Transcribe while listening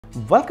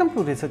Welcome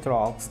to Research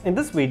Rocks. In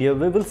this video,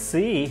 we will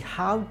see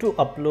how to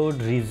upload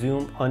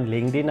resume on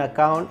LinkedIn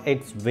account.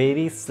 It's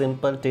very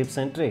simple tips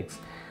and tricks.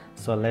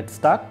 So let's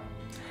start.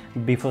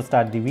 Before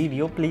start the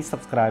video, please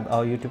subscribe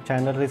our YouTube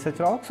channel Research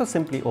Rocks. So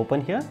simply open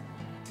here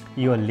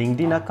your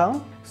LinkedIn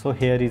account. So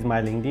here is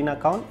my LinkedIn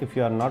account. If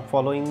you are not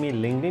following me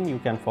LinkedIn, you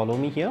can follow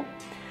me here.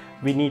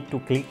 We need to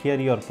click here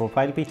your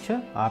profile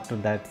picture. After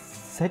that,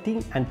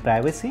 setting and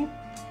privacy.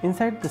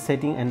 Inside the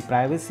setting and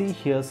privacy,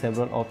 here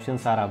several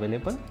options are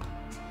available.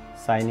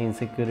 Sign in,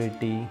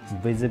 security,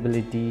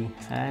 visibility,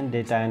 and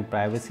data and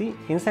privacy.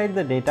 Inside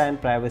the data and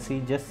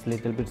privacy, just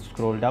little bit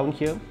scroll down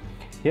here.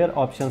 Here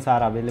options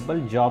are available.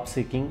 Job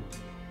seeking,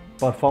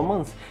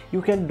 performance.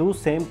 You can do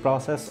same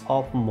process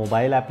of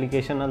mobile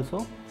application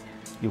also.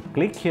 You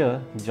click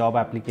here job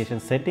application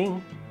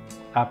setting.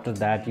 After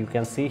that, you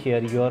can see here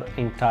your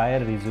entire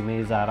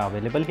resumes are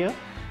available here.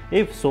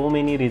 If so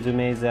many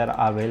resumes are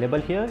available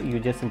here, you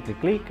just simply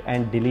click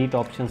and delete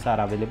options are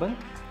available,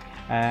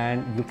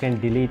 and you can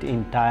delete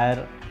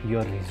entire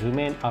your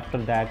resume. And after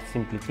that,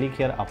 simply click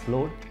here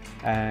upload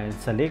and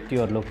select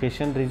your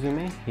location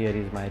resume. Here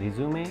is my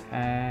resume,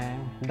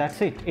 and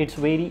that's it. It's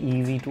very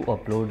easy to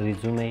upload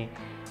resume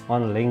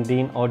on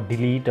LinkedIn or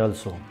delete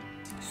also.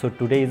 So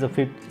today is the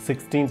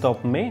 16th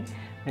of May,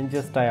 and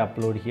just I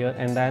upload here,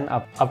 and then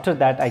after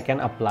that I can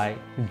apply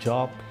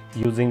job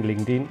using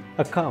LinkedIn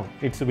account.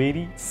 It's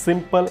very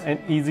simple and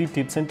easy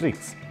tips and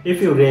tricks. If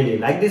you really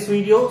like this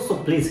video, so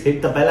please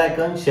hit the bell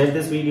icon, share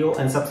this video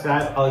and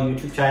subscribe our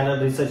YouTube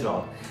channel Research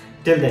Rock.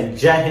 Till then,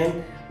 Jai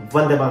Hind,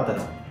 Vande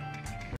Mataram.